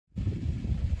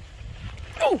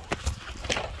Oh!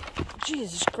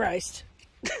 Jesus Christ.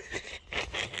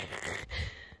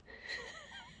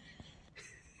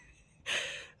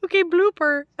 Okay,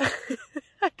 blooper.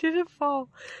 I didn't fall,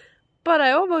 but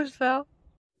I almost fell.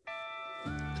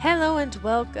 Hello and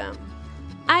welcome.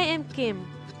 I am Kim,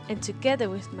 and together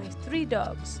with my 3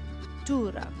 dogs,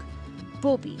 Doerak,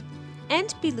 Bobby,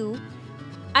 and Pilou,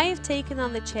 I have taken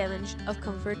on the challenge of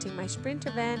converting my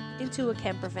Sprinter van into a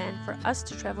camper van for us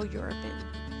to travel Europe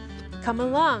in. Come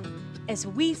along as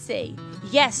we say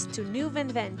yes to new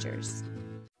adventures.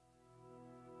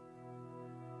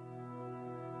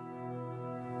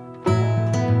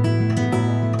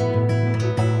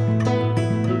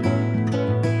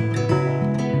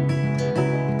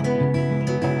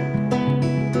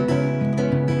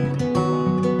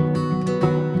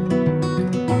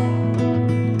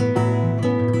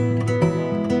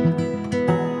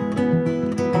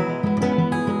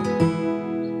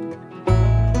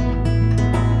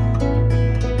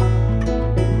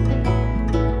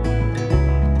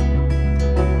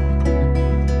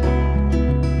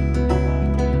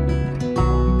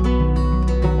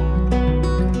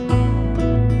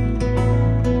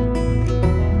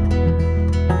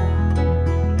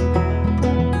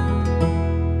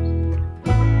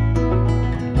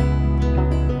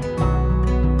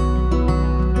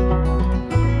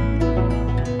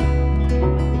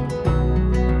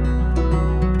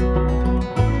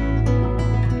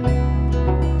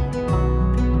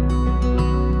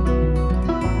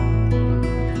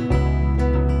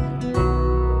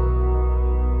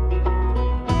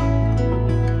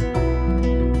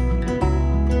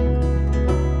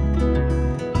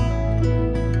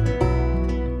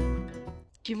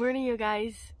 Good morning, you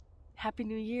guys. Happy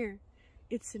New Year.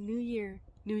 It's a new year.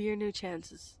 New year, new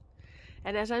chances.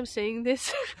 And as I'm saying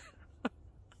this,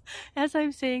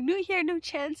 new year, new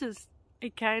chances,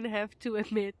 I kind of have to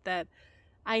admit that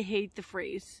I hate the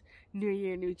phrase new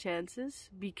year, new chances,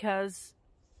 because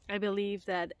I believe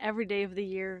that every day of the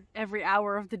year, every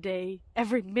hour of the day,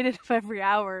 every minute of every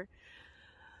hour,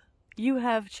 you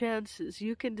have chances.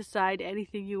 You can decide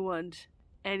anything you want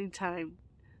anytime.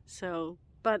 So,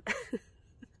 but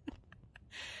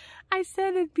I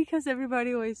said it because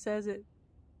everybody always says it.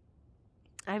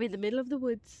 I'm in the middle of the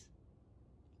woods,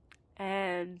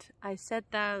 and I sat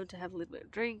down to have a little bit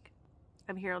of drink.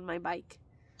 I'm here on my bike.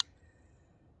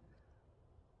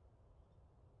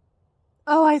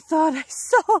 Oh, I thought I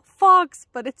saw a fox,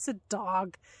 but it's a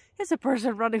dog. It's a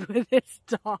person running with its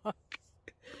dog.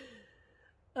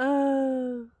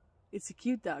 It's a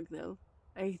cute dog, though.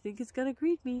 I think it's gonna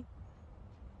greet me.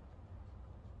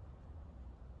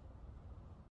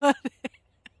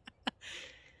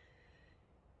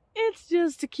 It's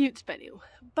just a cute spaniel.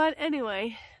 But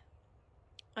anyway,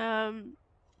 oh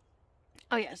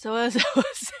yeah, so as I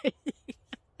was saying,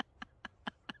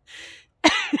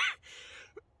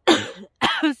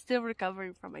 I'm still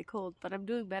recovering from my cold, but I'm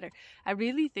doing better. I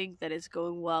really think that it's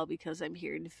going well because I'm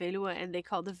here in the Veluwe, and they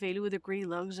call the Veluwe the green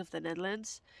lungs of the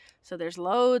Netherlands. So there's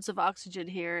loads of oxygen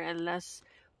here and less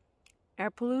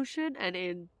air pollution, and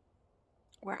in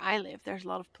where I live, there's a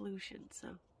lot of pollution,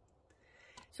 so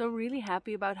I'm really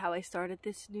happy about how I started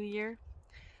this new year.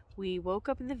 We woke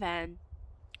up in the van,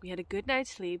 we had a good night's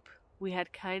sleep, we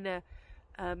had kind of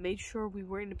made sure we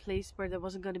were in a place where there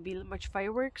wasn't going to be much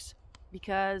fireworks,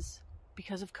 because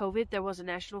of COVID there was a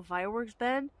national fireworks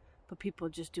ban, but people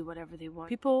just do whatever they want.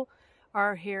 People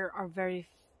are very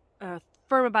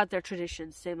firm about their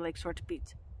traditions, same like Zwarte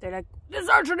Piet. They're like, this is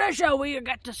our tradition, we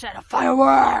get to set a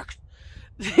fireworks!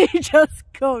 They just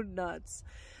go nuts.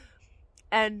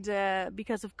 And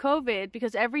because of COVID,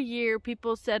 because every year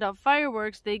people set off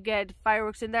fireworks, they get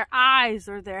fireworks in their eyes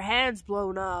or their hands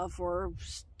blown off, or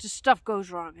just stuff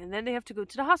goes wrong, and then they have to go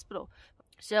to the hospital.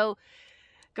 So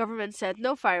government said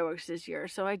no fireworks this year.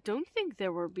 So I don't think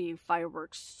there were being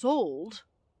fireworks sold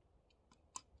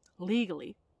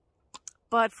legally.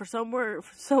 But for some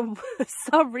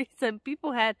reason,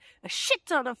 people had a shit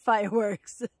ton of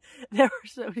fireworks. There were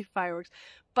so many fireworks.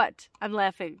 But I'm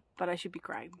laughing, but I should be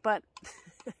crying. But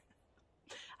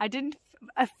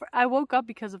I woke up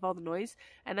because of all the noise,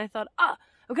 and I thought, I'm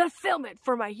gonna film it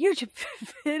for my YouTube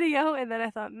video. And then I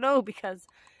thought, no, because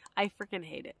I freaking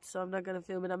hate it. So I'm not gonna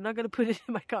film it. I'm not gonna put it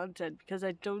in my content because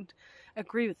I don't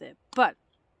agree with it. But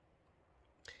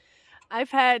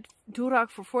I've had Doerak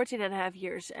for 14.5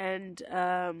 years, and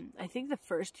I think the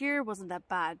first year wasn't that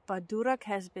bad, but Doerak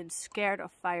has been scared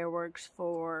of fireworks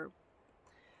for,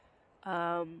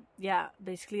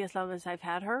 basically as long as I've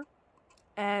had her.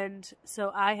 And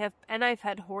so I've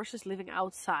had horses living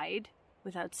outside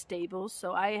without stables,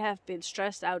 so I have been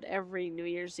stressed out every New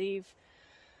Year's Eve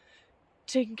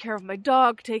taking care of my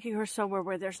dog, taking her somewhere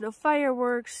where there's no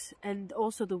fireworks, and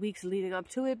also the weeks leading up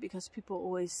to it, because people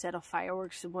always set off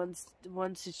fireworks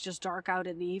once it's just dark out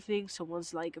in the evening. So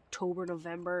once like October,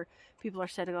 November, people are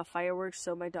setting off fireworks,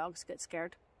 so my dogs get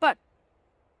scared. But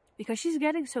because she's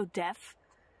getting so deaf,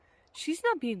 she's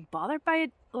not being bothered by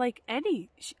it like any.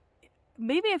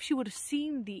 Maybe if she would have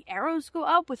seen the arrows go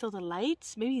up with all the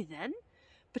lights, maybe then.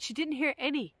 But she didn't hear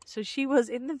any. So she was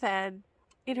in the van,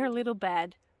 in her little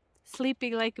bed,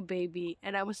 sleeping like a baby,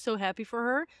 and I was so happy for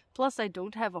her. Plus I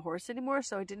don't have a horse anymore,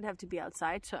 so I didn't have to be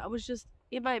outside, so I was just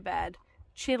in my bed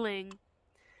chilling,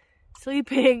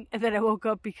 sleeping, and then I woke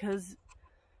up because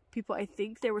people, I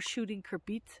think they were shooting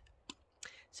Kerbit.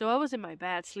 So I was in my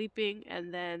bed sleeping,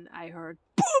 and then I heard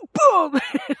boom boom.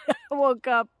 I woke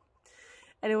up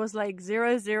and it was like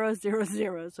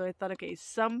 0000, so I thought, okay,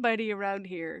 somebody around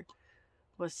here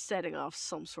was setting off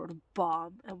some sort of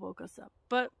bomb and woke us up.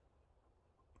 But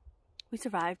we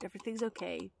survived. Everything's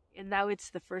okay. And now it's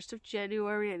the 1st of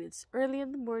January and it's early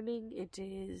in the morning. It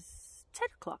is 10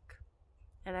 o'clock.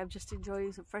 And I'm just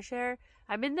enjoying some fresh air.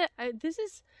 I'm in the...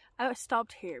 I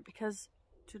stopped here because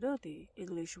to know the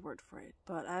English word for it.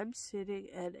 But I'm sitting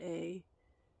at a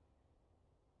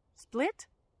split?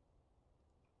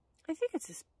 I think it's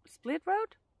a split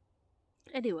road.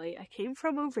 Anyway, I came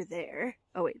from over there.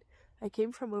 Oh wait. I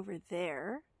came from over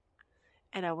there.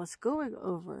 And I was going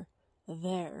over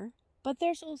there. But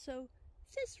there's also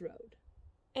this road.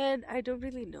 And I don't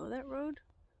really know that road.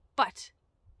 But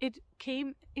it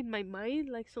came in my mind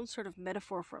like some sort of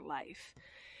metaphor for life.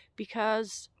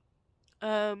 Because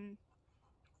I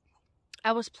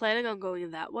was planning on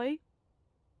going that way.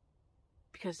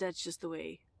 Because that's just the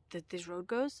way that this road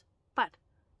goes. But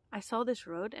I saw this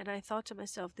road and I thought to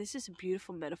myself, this is a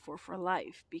beautiful metaphor for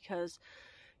life. Because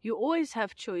you always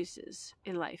have choices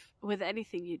in life with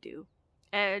anything you do.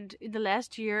 And in the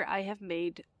last year, I have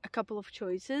made a couple of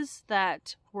choices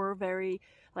that were very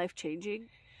life-changing.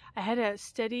 I had a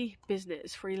steady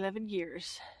business for 11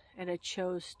 years, and I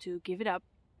chose to give it up.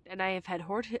 And I have had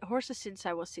horses since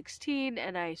I was 16,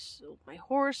 and I sold my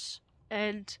horse.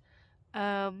 And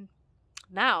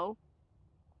now,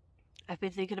 I've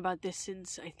been thinking about this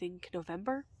since, I think,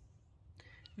 November.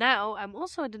 Now, I'm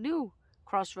also at a new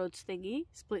crossroads thingy,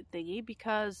 split thingy,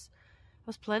 because I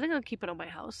was planning on keeping on my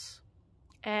house.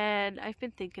 And I've been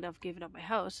thinking of giving up my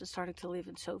house and starting to live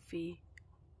in Sophie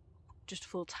just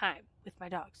full time with my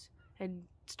dogs and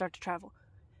start to travel.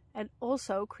 And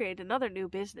also create another new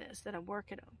business that I'm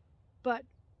working on. But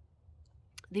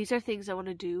these are things I want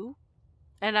to do.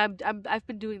 And I've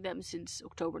been doing them since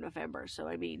October, November. So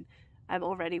I mean, I'm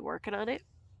already working on it.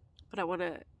 But I want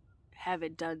to have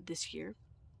it done this year.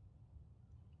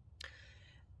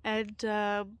 And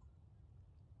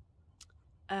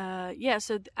yeah,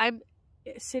 so I'm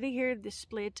sitting here in this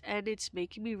split, and it's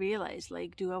making me realize,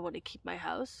 like, do I want to keep my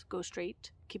house, go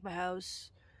straight, keep my house,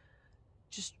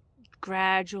 just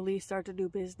gradually start a new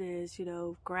business, you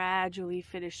know, gradually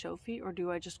finish Sophie, or do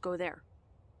I just go there,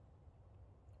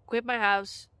 quit my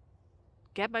house,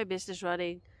 get my business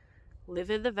running, live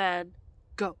in the van,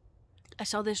 go. I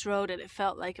saw this road and it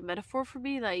felt like a metaphor for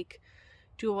me, like,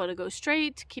 do I want to go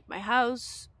straight, keep my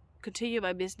house, continue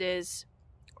my business,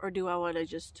 or do I want to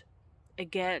just,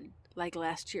 again, like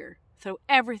last year, throw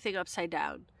everything upside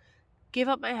down, give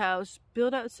up my house,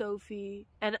 build out Sophie?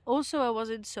 And also I was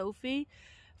in Sophie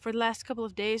for the last couple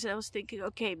of days, and I was thinking,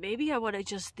 okay, maybe I want to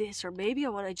adjust this, or maybe I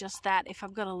want to adjust that. If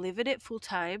I'm gonna live in it full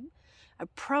time, I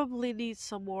probably need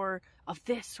some more of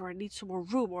this, or I need some more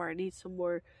room, or I need some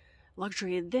more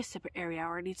luxury in this area,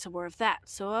 or I need some more of that.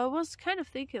 So I was kind of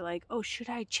thinking like, oh, should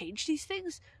I change these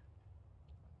things?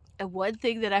 And one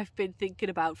thing that I've been thinking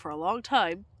about for a long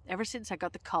time, ever since I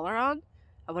got the color on,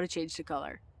 I want to change the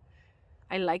color.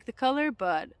 I like the color,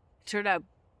 but it turned out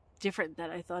different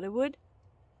than I thought it would.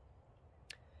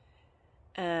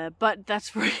 But that's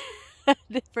for a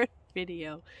different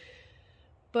video.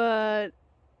 But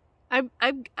I'm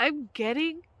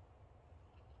getting,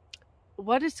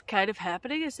 what is kind of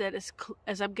happening is that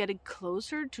as I'm getting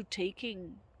closer to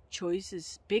taking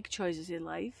choices, big choices in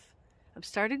life, I'm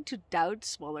starting to doubt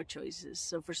smaller choices.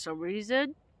 So for some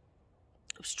reason,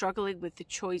 I'm struggling with the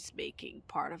choice making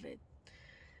part of it.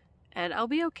 And I'll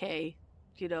be okay.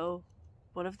 You know,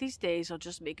 one of these days I'll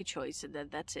just make a choice and then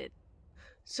that's it.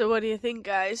 So what do you think,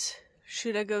 guys?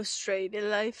 Should I go straight in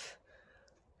life?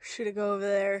 Should I go over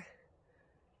there?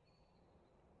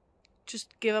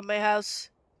 Just give up my house,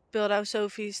 build out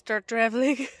Sophie, start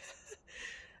traveling?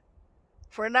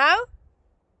 For now,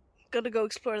 I'm gonna go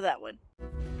explore that one.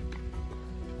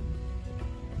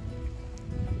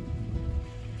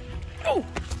 Oh!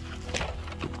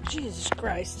 Jesus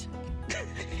Christ.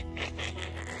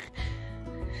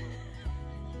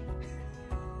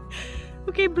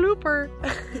 Okay, blooper.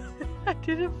 I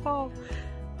didn't fall,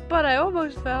 but I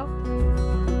almost fell.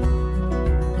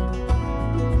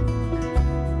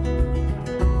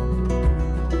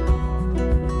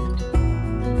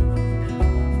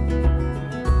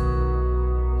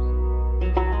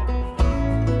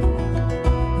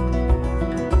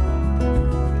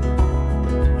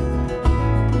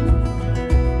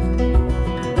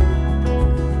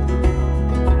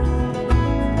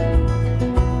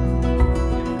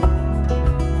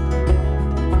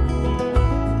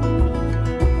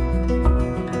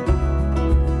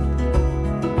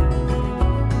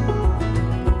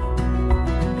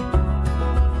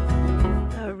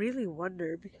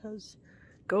 Wonder because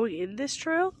going in this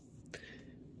trail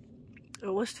I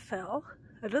almost fell.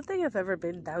 I don't think I've ever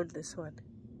been down this one,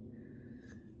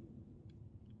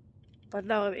 but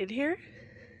now I'm in here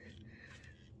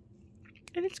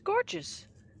and it's gorgeous.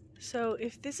 So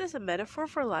if this is a metaphor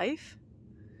for life,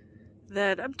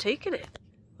 then I'm taking it.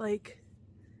 Like,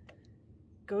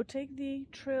 go take the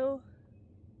trail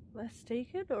less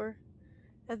taken,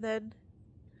 and then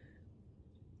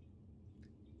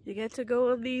you get to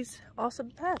go on these awesome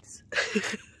paths.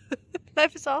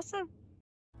 Life is awesome.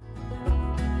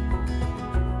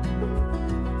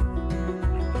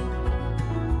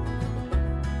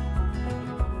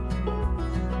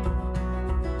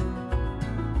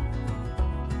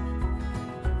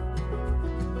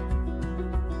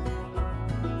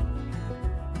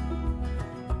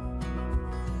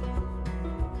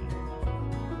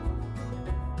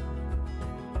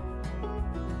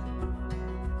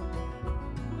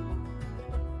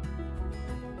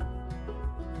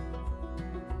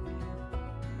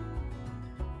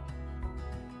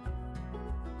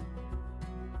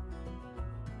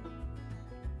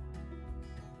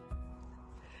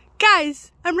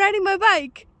 Guys, I'm riding my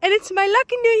bike and it's my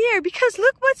lucky new year because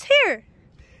look what's here.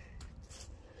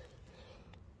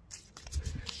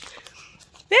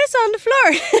 This on the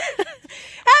floor.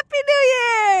 Happy New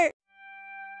Year!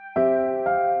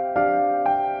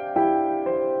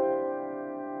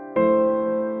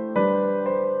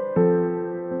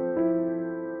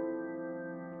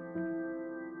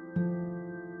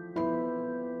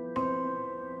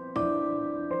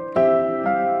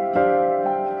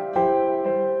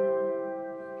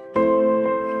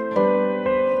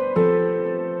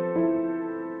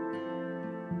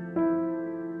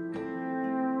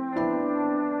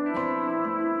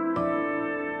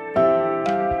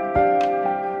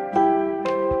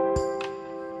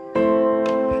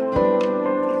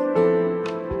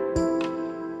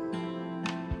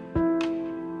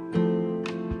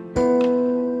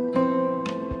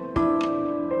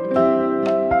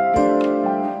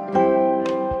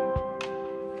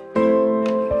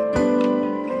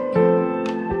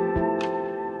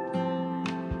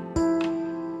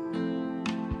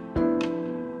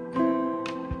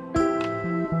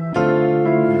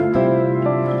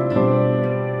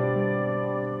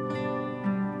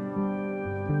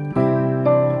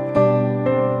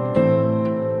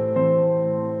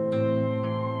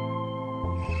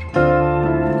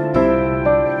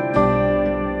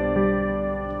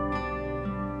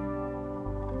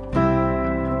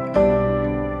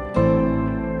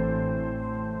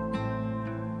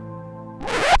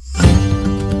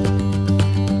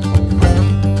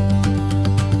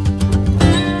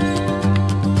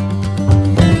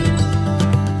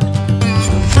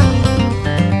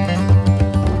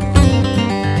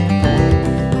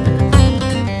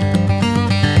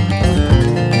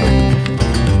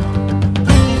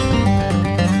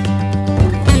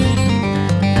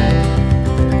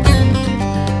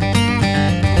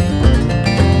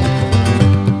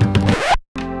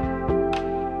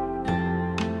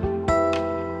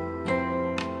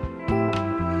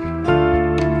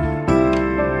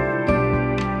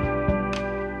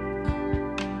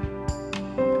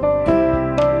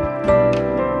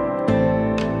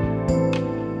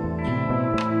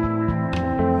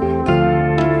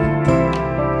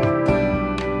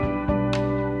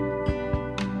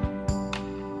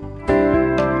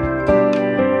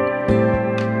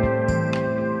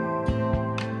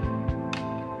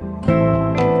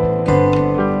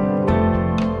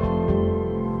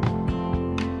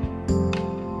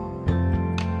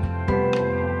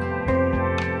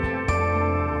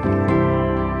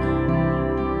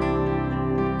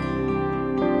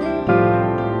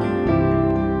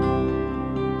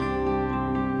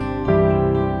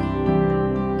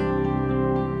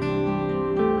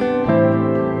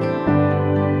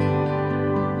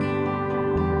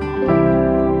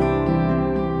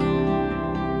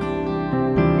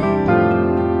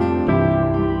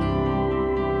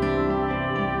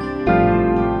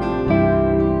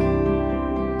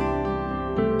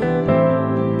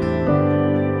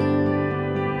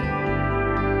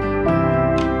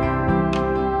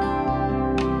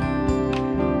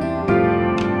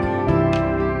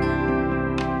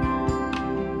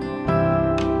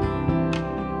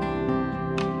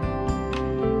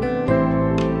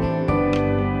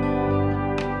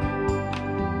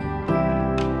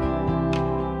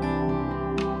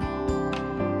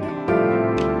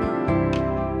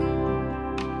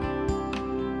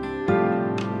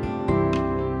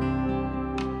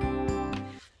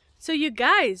 So you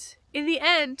guys, in the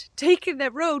end, taking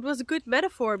that road was a good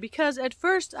metaphor, because at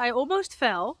first I almost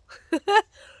fell.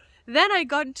 Then I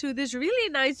got into this really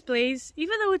nice place.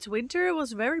 Even though it's winter, it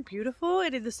was very beautiful.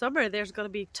 And in the summer, there's going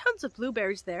to be tons of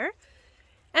blueberries there.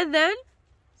 And then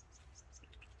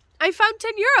I found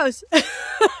 10 euros.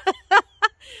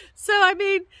 So, I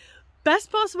mean, best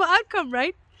possible outcome,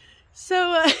 right?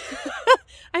 So,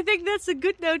 I think that's a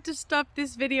good note to stop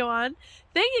this video on.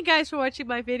 Thank you guys for watching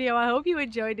my video. I hope you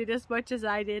enjoyed it as much as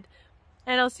I did.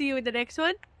 And I'll see you in the next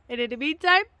one. And in the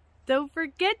meantime, don't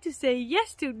forget to say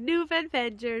yes to new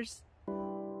adventures.